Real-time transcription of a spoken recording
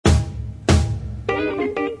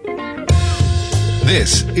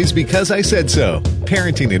This is Because I Said So,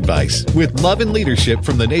 parenting advice with love and leadership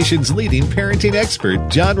from the nation's leading parenting expert,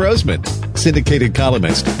 John Rosemond, syndicated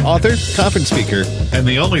columnist, author, conference speaker, and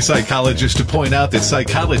the only psychologist to point out that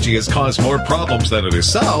psychology has caused more problems than it has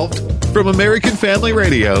solved. From American Family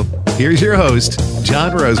Radio, here's your host,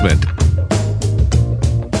 John Rosemond.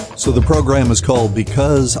 So the program is called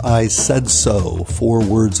Because I Said So, 4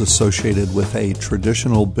 words associated with a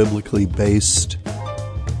traditional, biblically based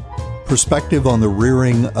perspective on the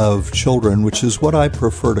rearing of children, which is what I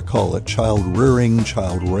prefer to call it, child rearing,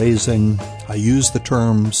 child raising. I use the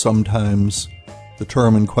term sometimes. The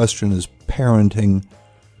term in question is parenting,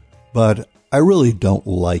 but I really don't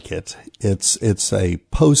like it. It's a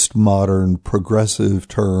postmodern, progressive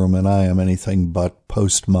term, and I am anything but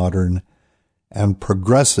postmodern and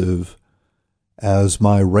progressive, as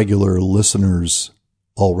my regular listeners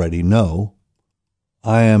already know.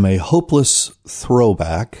 I am a hopeless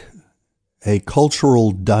throwback, a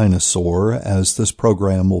cultural dinosaur, as this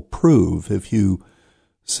program will prove. If you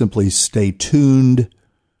simply stay tuned,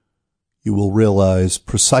 you will realize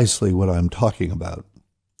precisely what I'm talking about.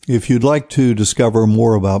 If you'd like to discover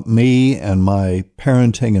more about me and my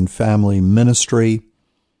parenting and family ministry,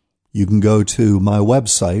 you can go to my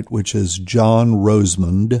website, which is John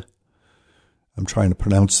Rosemond. I'm trying to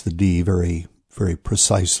pronounce the D very, very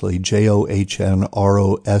precisely.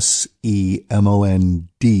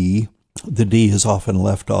 JOHNROSEMOND. The D is often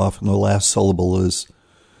left off, and the last syllable is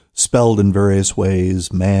spelled in various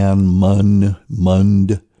ways: man, mun,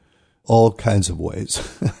 mund, all kinds of ways.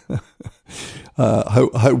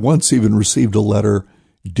 I once even received a letter,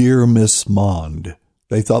 Dear Miss Mond.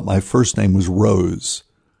 They thought my first name was Rose.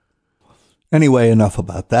 Anyway, enough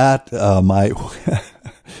about that. My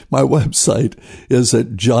website is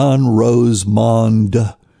at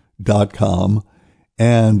johnrosemond.com.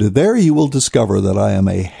 And there you will discover that I am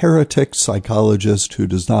a heretic psychologist who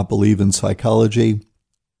does not believe in psychology.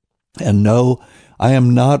 And no, I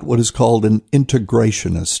am not what is called an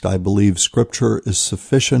integrationist. I believe Scripture is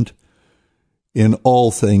sufficient in all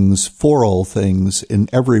things, for all things, in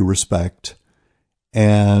every respect,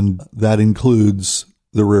 and that includes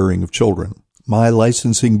the rearing of children. My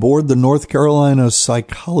licensing board, the North Carolina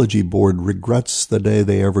Psychology Board, regrets the day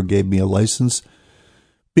they ever gave me a license,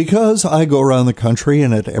 because I go around the country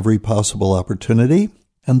and at every possible opportunity,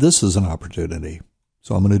 and this is an opportunity,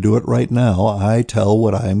 so I'm going to do it right now. I tell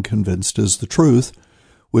what I am convinced is the truth,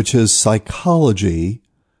 which is psychology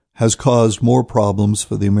has caused more problems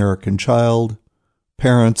for the American child,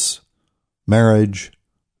 parents, marriage,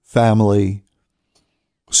 family,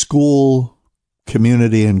 school,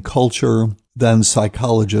 community, and culture than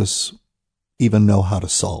psychologists even know how to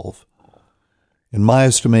solve. In my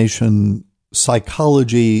estimation,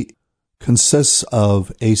 psychology consists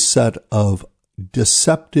of a set of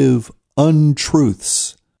deceptive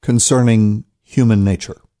untruths concerning human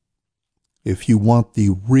nature. If you want the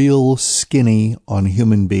real skinny on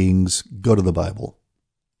human beings, go to the Bible.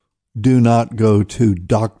 Do not go to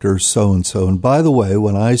Dr. So-and-so. And by the way,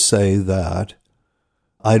 when I say that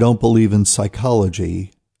I don't believe in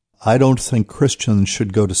psychology, I don't think Christians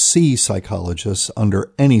should go to see psychologists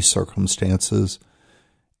under any circumstances.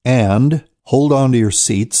 And hold on to your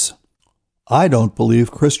seats. I don't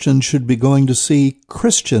believe Christians should be going to see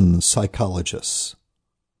Christian psychologists.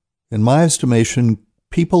 In my estimation,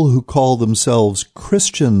 people who call themselves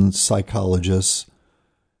Christian psychologists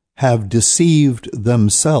have deceived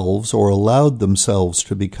themselves or allowed themselves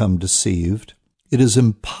to become deceived. It is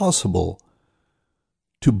impossible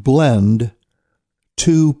to blend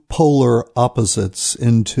two polar opposites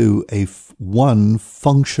into one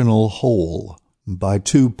functional whole. By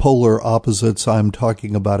two polar opposites, I'm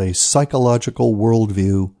talking about a psychological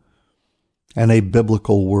worldview and a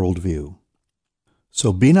biblical worldview.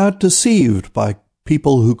 So be not deceived by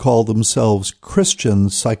people who call themselves Christian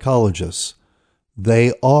psychologists.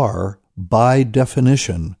 They are, by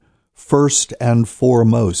definition, first and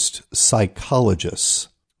foremost psychologists.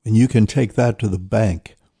 And you can take that to the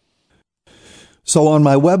bank. So on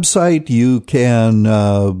my website, you can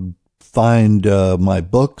find my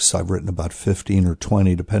books. I've written about 15 or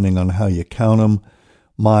 20, depending on how you count them.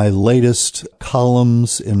 My latest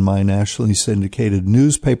columns in my nationally syndicated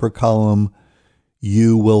newspaper column.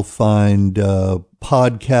 You will find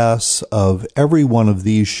podcasts of every one of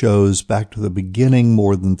these shows back to the beginning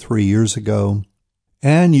more than 3 years ago.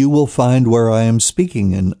 And you will find where I am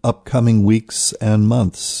speaking in upcoming weeks and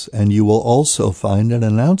months. And you will also find an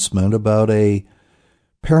announcement about a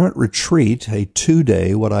parent retreat, a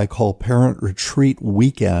 2-day, what I call parent retreat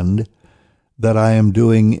weekend, that I am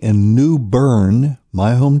doing in New Bern,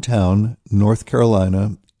 my hometown, North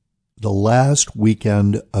Carolina, the last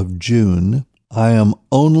weekend of June. I am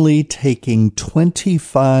only taking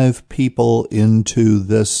 25 people into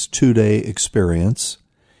this 2-day experience,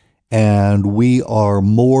 and we are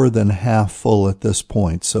more than half full at this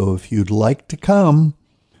point. So if you'd like to come,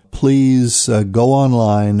 please go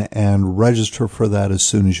online and register for that as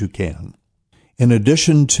soon as you can. In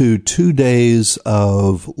addition to 2 days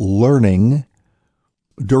of learning,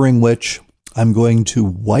 during which I'm going to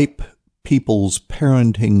wipe people's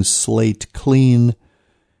parenting slate clean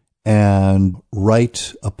and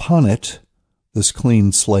write upon it, this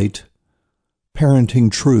clean slate,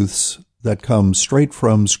 parenting truths that come straight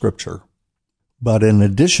from Scripture. But in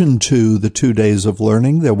addition to the 2 days of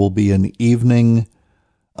learning, there will be an evening,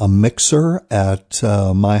 a mixer at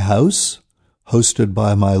my house, hosted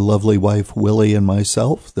by my lovely wife, Willie, and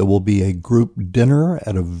myself. There will be a group dinner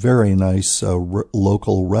at a very nice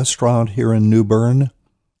local restaurant here in New Bern.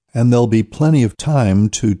 And there'll be plenty of time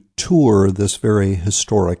to tour this very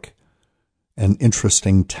historic and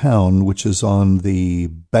interesting town, which is on the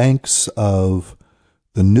banks of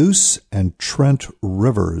the Neuse and Trent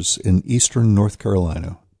Rivers in eastern North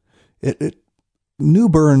Carolina. New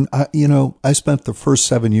Bern, I spent the first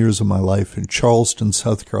 7 years of my life in Charleston,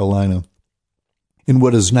 South Carolina, in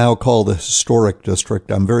what is now called the Historic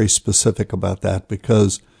District. I'm very specific about that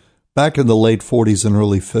because back in the late 40s and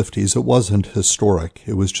early 50s, it wasn't historic.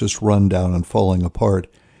 It was just run down and falling apart.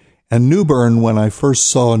 And New Bern, when I first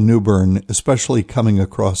saw New Bern, especially coming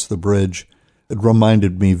across the bridge, it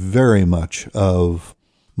reminded me very much of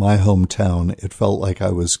my hometown. It felt like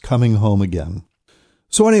I was coming home again.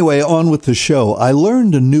 So anyway, on with the show. I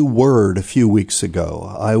learned a new word a few weeks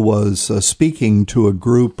ago. I was speaking to a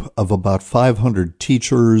group of about 500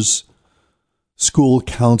 teachers, school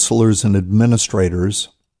counselors, and administrators.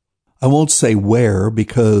 I won't say where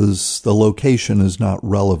because the location is not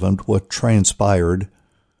relevant. What transpired,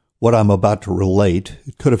 what I'm about to relate,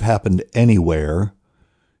 it could have happened anywhere.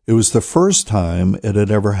 It was the first time it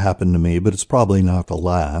had ever happened to me, but it's probably not the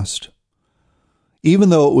last. Even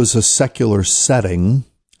though it was a secular setting,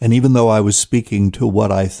 and even though I was speaking to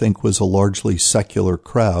what I think was a largely secular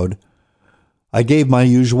crowd, I gave my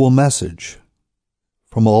usual message.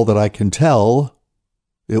 From all that I can tell,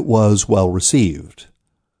 it was well received.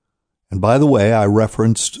 And by the way, I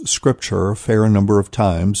referenced Scripture a fair number of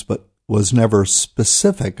times, but was never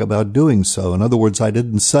specific about doing so. In other words, I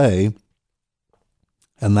didn't say,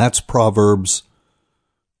 and that's Proverbs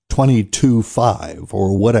 22:5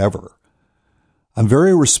 or whatever. I'm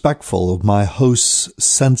very respectful of my host's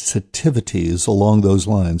sensitivities along those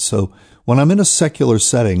lines. So when I'm in a secular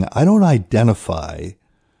setting, I don't identify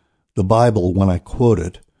the Bible when I quote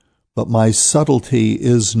it, but my subtlety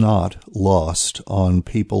is not lost on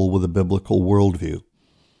people with a biblical worldview.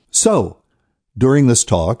 So during this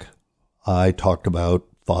talk, I talked about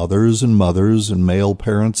fathers and mothers and male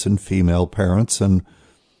parents and female parents, and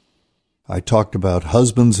I talked about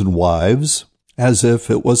husbands and wives, as if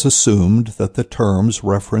it was assumed that the terms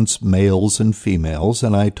reference males and females,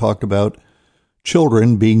 and I talked about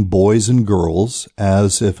children being boys and girls,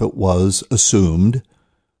 as if it was assumed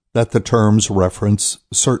that the terms reference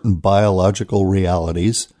certain biological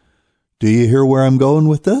realities. Do you hear where I'm going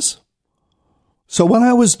with this? So when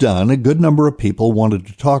I was done, a good number of people wanted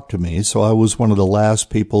to talk to me, so I was one of the last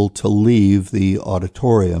people to leave the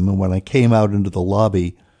auditorium, and when I came out into the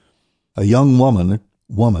lobby, a young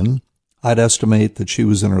woman, I'd estimate that she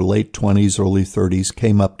was in her late 20s, early 30s,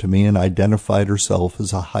 came up to me and identified herself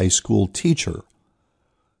as a high school teacher.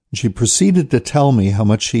 She proceeded to tell me how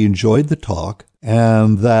much she enjoyed the talk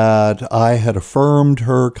and that I had affirmed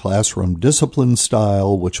her classroom discipline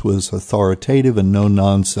style, which was authoritative and no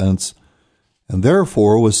nonsense, and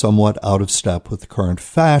therefore was somewhat out of step with the current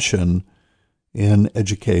fashion in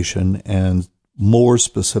education and more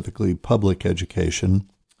specifically public education.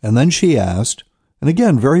 And then she asked, and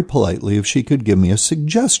again very politely, if she could give me a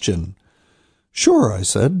suggestion. Sure, I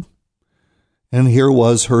said. And here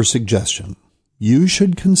was her suggestion. You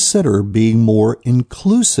should consider being more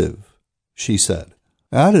inclusive, she said.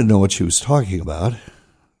 I didn't know what she was talking about,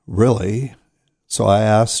 really. So I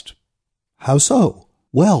asked, how so?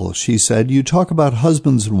 Well, she said, you talk about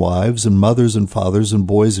husbands and wives and mothers and fathers and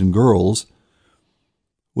boys and girls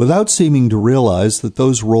without seeming to realize that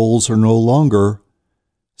those roles are no longer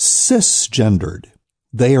cisgendered.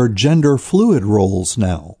 They are gender fluid roles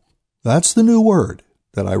now. That's the new word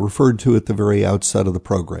that I referred to at the very outset of the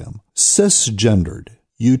program. Cisgendered.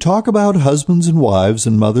 You talk about husbands and wives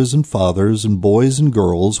and mothers and fathers and boys and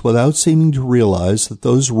girls without seeming to realize that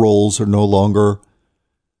those roles are no longer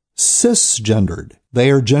cisgendered.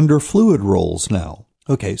 They are gender fluid roles now.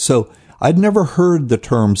 Okay, so I'd never heard the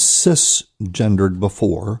term cisgendered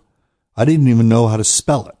before, I didn't even know how to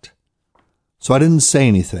spell it. So I didn't say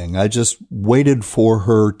anything. I just waited for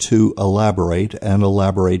her to elaborate, and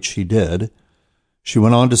elaborate she did. She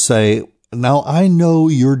went on to say, now I know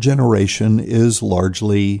your generation is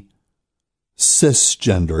largely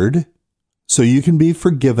cisgendered, so you can be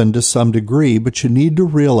forgiven to some degree, but you need to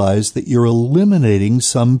realize that you're eliminating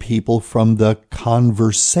some people from the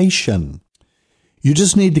conversation. You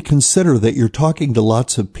just need to consider that you're talking to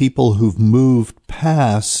lots of people who've moved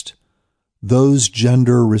past those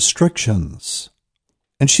gender restrictions.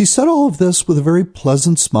 And she said all of this with a very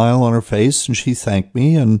pleasant smile on her face, and she thanked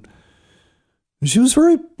me, and she was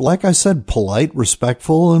very, like I said, polite,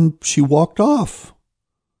 respectful, and she walked off.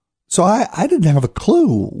 So I didn't have a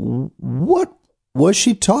clue. What was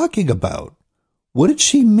she talking about? What did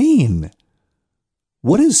she mean?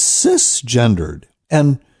 What is cisgendered?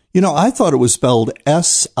 And, I thought it was spelled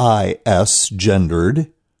S-I-S,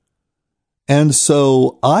 gendered. And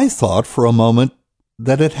so I thought for a moment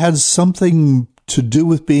that it had something to do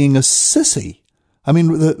with being a sissy. I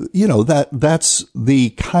mean, that's the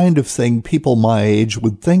kind of thing people my age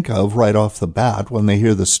would think of right off the bat when they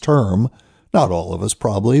hear this term. Not all of us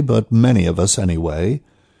probably, but many of us anyway.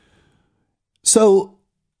 So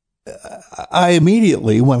I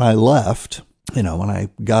immediately, when I left, when I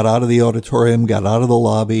got out of the auditorium, got out of the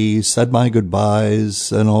lobby, said my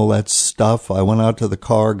goodbyes and all that stuff, I went out to the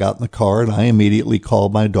car, got in the car, and I immediately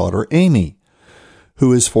called my daughter, Amy,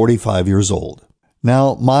 who is 45 years old.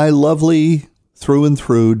 Now, my lovely through and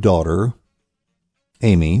through daughter,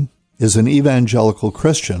 Amy, is an evangelical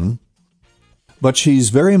Christian, but she's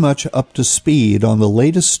very much up to speed on the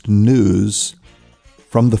latest news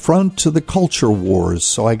from the front to the culture wars.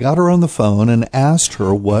 So I got her on the phone and asked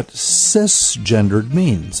her what cisgendered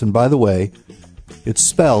means. And by the way, it's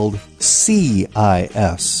spelled C-I-S-G-E-N-D-E-R-E-D.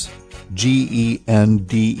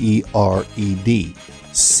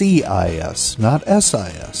 C-I-S, not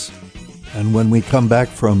S-I-S. And when we come back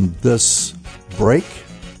from this break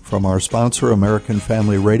from our sponsor, American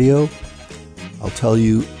Family Radio, I'll tell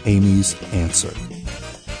you Amy's answer.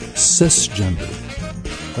 Cisgendered.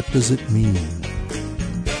 What does it mean?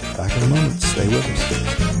 Back in a moment. Stay with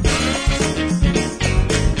us.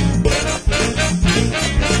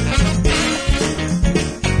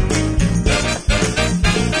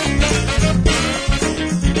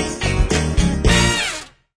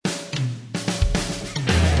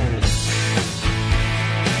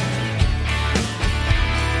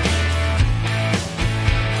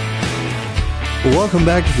 Welcome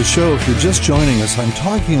back to the show. If you're just joining us, I'm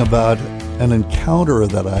talking about an encounter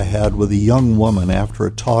that I had with a young woman after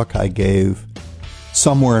a talk I gave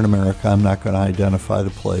somewhere in America. I'm not going to identify the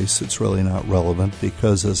place. It's really not relevant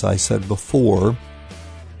because, as I said before,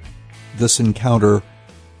 this encounter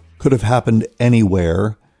could have happened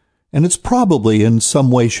anywhere, and it's probably in some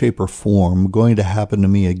way, shape, or form going to happen to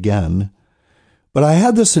me again. But I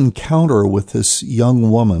had this encounter with this young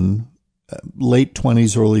woman, late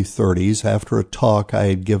 20s, early 30s, after a talk I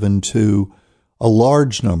had given to a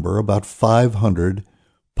large number, about 500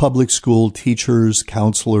 public school teachers,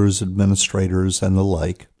 counselors, administrators, and the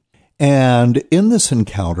like. And in this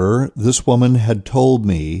encounter, this woman had told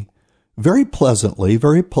me very pleasantly,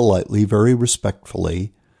 very politely, very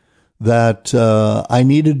respectfully that I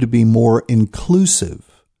needed to be more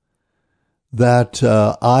inclusive, that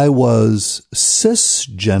I was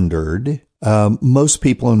cisgendered. Most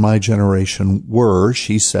people in my generation were,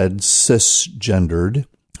 she said, cisgendered,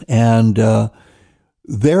 and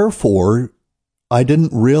therefore I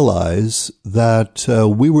didn't realize that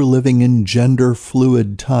we were living in gender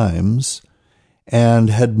fluid times and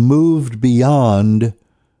had moved beyond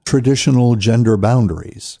traditional gender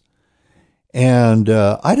boundaries. And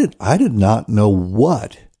I did not know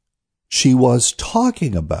what she was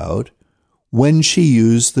talking about when she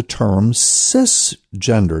used the term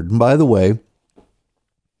cisgendered. And by the way,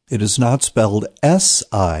 it is not spelled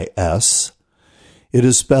S-I-S. It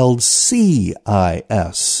is spelled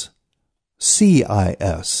C-I-S.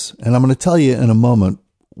 C-I-S. And I'm going to tell you in a moment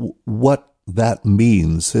what that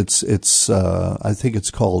means. It's I think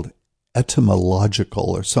it's called etymological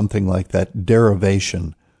or something like that,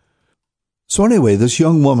 derivation. So anyway, this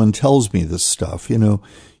young woman tells me this stuff. You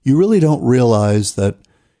really don't realize that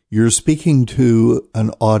you're speaking to an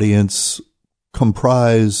audience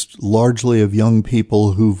comprised largely of young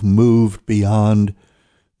people who've moved beyond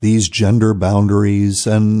these gender boundaries.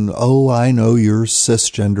 And, I know you're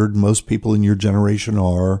cisgendered. Most people in your generation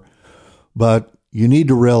are. But you need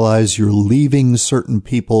to realize you're leaving certain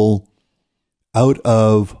people out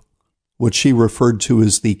of what she referred to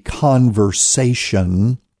as the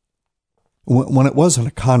conversation. When it wasn't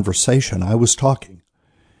a conversation, I was talking.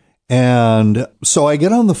 And so I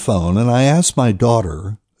get on the phone and I ask my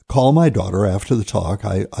daughter, call my daughter after the talk.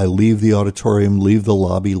 I leave the auditorium, leave the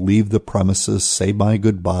lobby, leave the premises, say my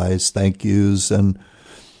goodbyes, thank yous, and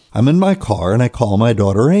I'm in my car and I call my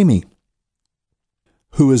daughter Amy,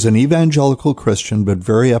 who is an evangelical Christian but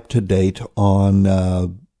very up to date on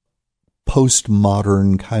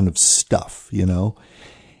postmodern kind of stuff, you know.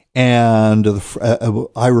 And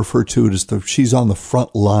I refer to it as she's on the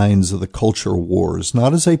front lines of the culture wars,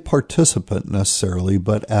 not as a participant necessarily,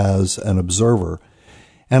 but as an observer.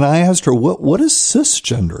 And I asked her, what is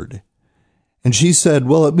cisgendered? And she said,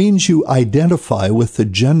 well, it means you identify with the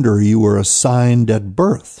gender you were assigned at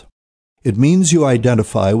birth. It means you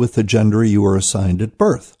identify with the gender you were assigned at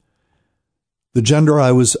birth. The gender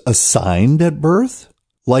I was assigned at birth?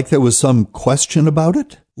 Like there was some question about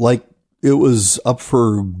it? Like it was up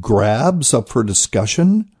for grabs, up for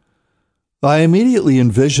discussion? I immediately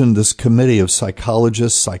envisioned this committee of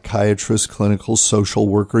psychologists, psychiatrists, clinical social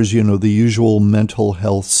workers, you know, the usual mental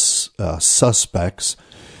health suspects,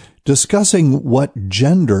 discussing what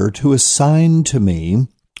gender to assign to me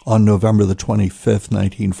on November the 25th,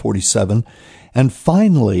 1947, and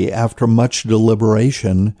finally, after much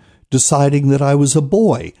deliberation, deciding that I was a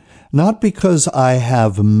boy, not because I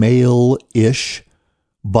have male-ish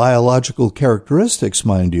biological characteristics,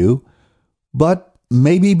 mind you, but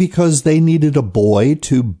maybe because they needed a boy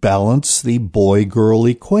to balance the boy-girl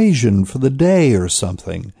equation for the day or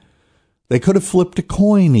something. They could have flipped a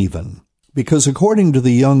coin even, because according to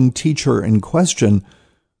the young teacher in question,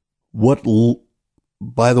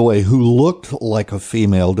 by the way, who looked like a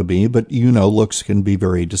female to me, but you know, looks can be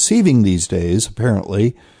very deceiving these days,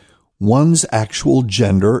 apparently, one's actual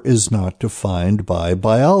gender is not defined by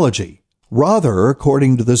biology. Rather,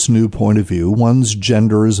 according to this new point of view, one's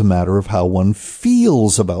gender is a matter of how one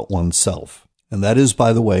feels about oneself. And that is,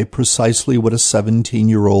 by the way, precisely what a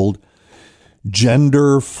 17-year-old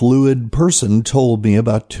gender-fluid person told me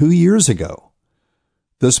about 2 years ago.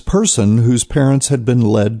 This person, whose parents had been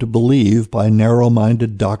led to believe by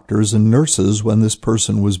narrow-minded doctors and nurses when this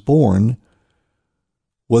person was born,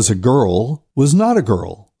 was a girl, was not a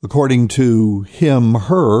girl. According to him,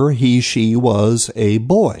 her, he, she was a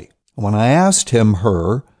boy. When I asked him,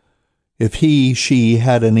 her, if he, she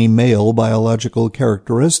had any male biological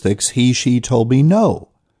characteristics, he, she told me no.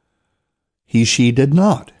 He, she did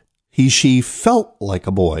not. He, she felt like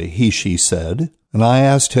a boy, he, she said. And I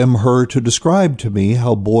asked him, her, to describe to me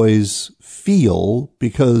how boys feel,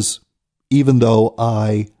 because even though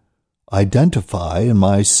I identify in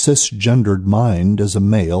my cisgendered mind as a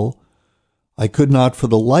male, I could not for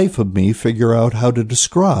the life of me figure out how to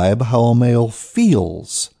describe how a male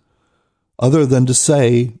feels, other than to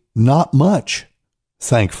say, not much,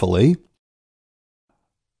 thankfully.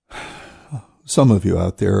 Some of you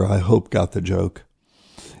out there, I hope, got the joke.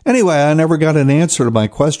 Anyway, I never got an answer to my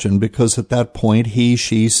question because at that point, he,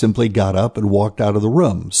 she simply got up and walked out of the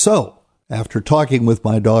room. So, after talking with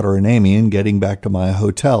my daughter and Amy and getting back to my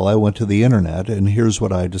hotel, I went to the internet, and here's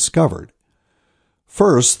what I discovered.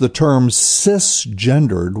 First, the term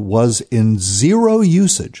cisgendered was in zero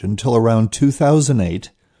usage until around 2008,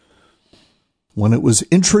 when it was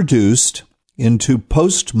introduced into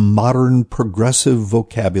postmodern progressive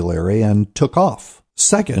vocabulary and took off.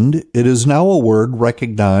 Second, it is now a word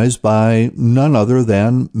recognized by none other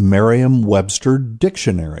than Merriam-Webster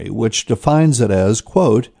Dictionary, which defines it as,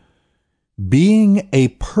 quote, being a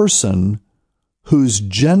person whose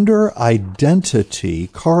gender identity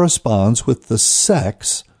corresponds with the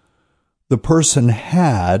sex the person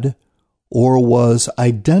had or was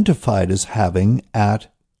identified as having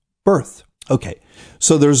at birth. Okay,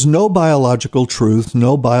 so there's no biological truth,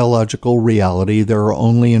 no biological reality. There are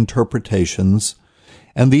only interpretations.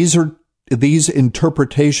 And these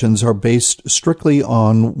interpretations are based strictly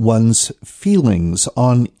on one's feelings,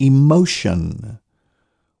 on emotion.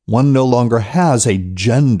 One no longer has a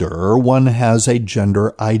gender, one has a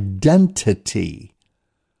gender identity.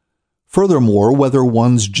 Furthermore, whether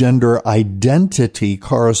one's gender identity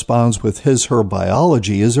corresponds with his/her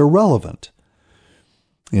biology is irrelevant.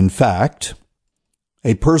 In fact,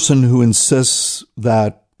 a person who insists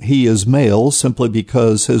that he is male simply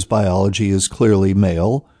because his biology is clearly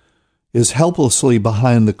male is helplessly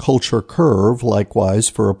behind the culture curve, likewise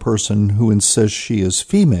for a person who insists she is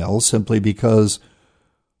female simply because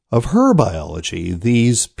of her biology.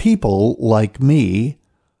 These people, like me,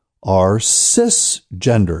 are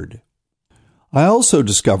cisgendered. I also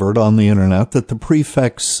discovered on the internet that the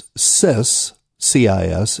prefix cis,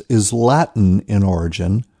 C-I-S, is Latin in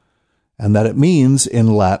origin, and that it means in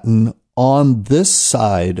Latin on this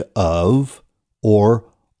side of, or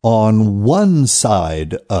on one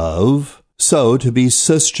side of, So, to be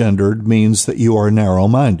cisgendered means that you are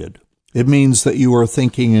narrow-minded. It means that you are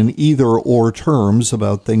thinking in either-or terms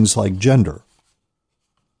about things like gender.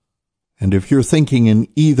 And if you're thinking in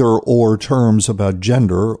either-or terms about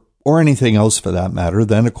gender, or anything else for that matter,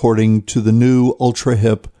 then according to the new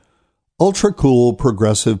ultra-hip, ultra-cool,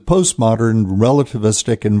 progressive, postmodern,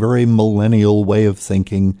 relativistic, and very millennial way of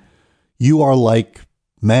thinking, you are like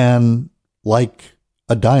man, like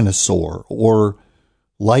a dinosaur, or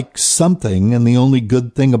like something, and the only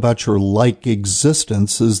good thing about your like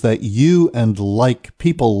existence is that you and like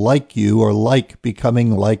people like you are like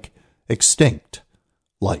becoming like extinct.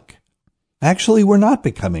 Like. Actually, we're not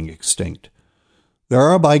becoming extinct. There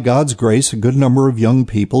are, by God's grace, a good number of young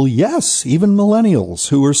people, yes, even millennials,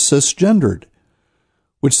 who are cisgendered,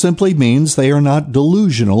 which simply means they are not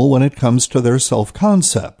delusional when it comes to their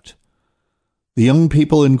self-concept. The young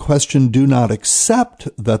people in question do not accept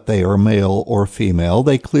that they are male or female.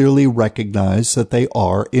 They clearly recognize that they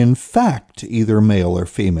are, in fact, either male or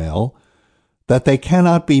female, that they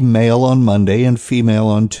cannot be male on Monday and female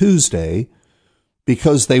on Tuesday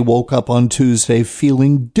because they woke up on Tuesday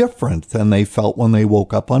feeling different than they felt when they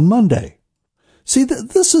woke up on Monday. See,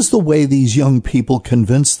 this is the way these young people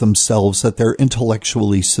convince themselves that they're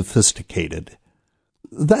intellectually sophisticated.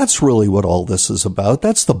 That's really what all this is about.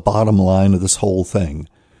 That's the bottom line of this whole thing.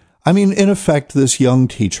 I mean, in effect, this young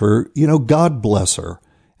teacher, God bless her.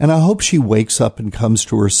 And I hope she wakes up and comes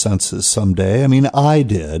to her senses someday. I mean, I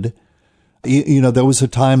did. There was a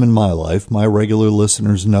time in my life, my regular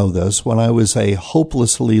listeners know this, when I was a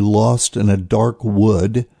hopelessly lost in a dark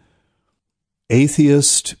wood,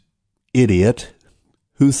 atheist idiot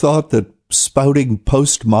who thought that spouting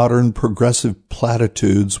postmodern progressive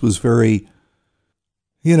platitudes was very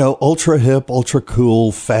ultra hip, ultra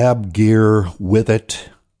cool, fab gear with it,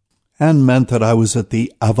 and meant that I was at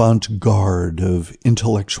the avant-garde of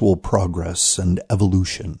intellectual progress and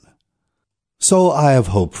evolution. So I have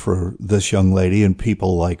hope for this young lady and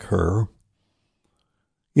people like her.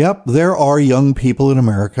 Yep, there are young people in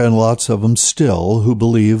America, and lots of them still, who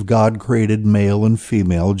believe God created male and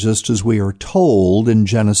female, just as we are told in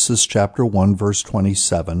Genesis chapter 1, verse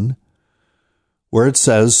 27, where it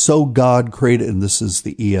says, so God created, and this is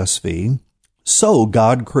the ESV, so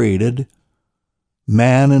God created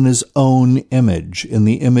man in his own image. In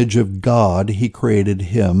the image of God, he created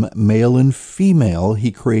him. Male and female,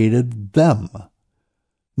 he created them.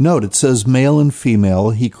 Note, it says male and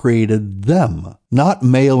female, he created them. Not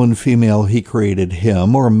male and female, he created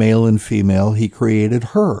him, or male and female, he created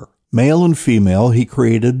her. Male and female, he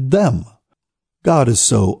created them. God is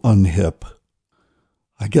so unhip.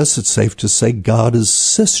 I guess it's safe to say God is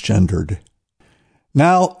cisgendered.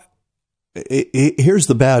 Now, here's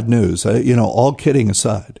the bad news, all kidding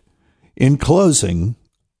aside. In closing,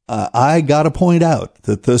 I got to point out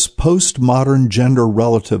that this postmodern gender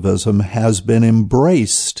relativism has been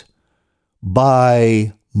embraced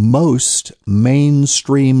by most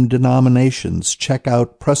mainstream denominations. Check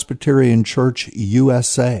out Presbyterian Church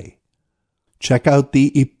USA. Check out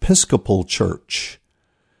the Episcopal Church.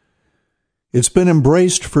 It's been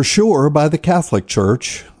embraced for sure by the Catholic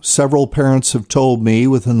Church. Several parents have told me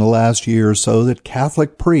within the last year or so that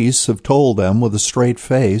Catholic priests have told them with a straight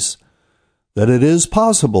face that it is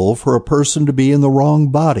possible for a person to be in the wrong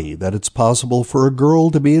body, that it's possible for a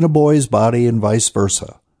girl to be in a boy's body and vice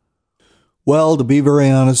versa. Well, to be very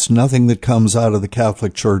honest, nothing that comes out of the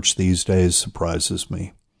Catholic Church these days surprises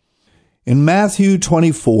me. In Matthew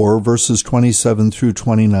 24, verses 27 through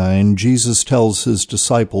 29, Jesus tells his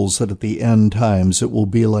disciples that at the end times it will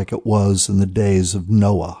be like it was in the days of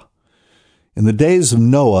Noah. In the days of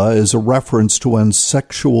Noah is a reference to when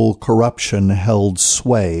sexual corruption held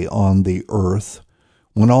sway on the earth,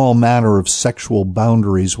 when all manner of sexual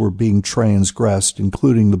boundaries were being transgressed,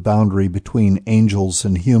 including the boundary between angels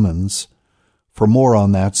and humans. For more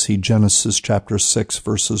on that, see Genesis chapter 6,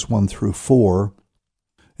 verses 1 through 4.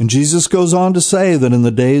 And Jesus goes on to say that in the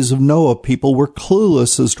days of Noah, people were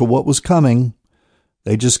clueless as to what was coming.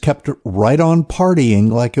 They just kept right on partying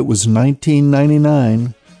like it was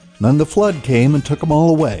 1999. Then the flood came and took them all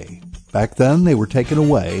away. Back then, they were taken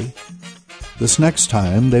away. This next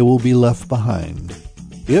time, they will be left behind.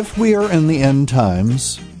 If we are in the end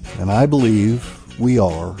times, and I believe we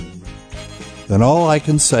are, then all I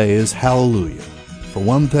can say is hallelujah. For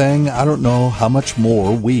one thing, I don't know how much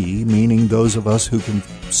more we, meaning those of us who can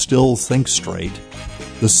still think straight,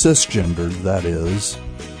 the cisgendered, that is,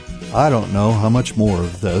 I don't know how much more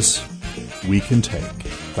of this we can take.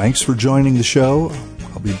 Thanks for joining the show.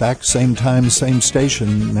 I'll be back same time, same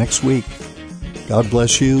station next week. God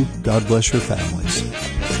bless you. God bless your families.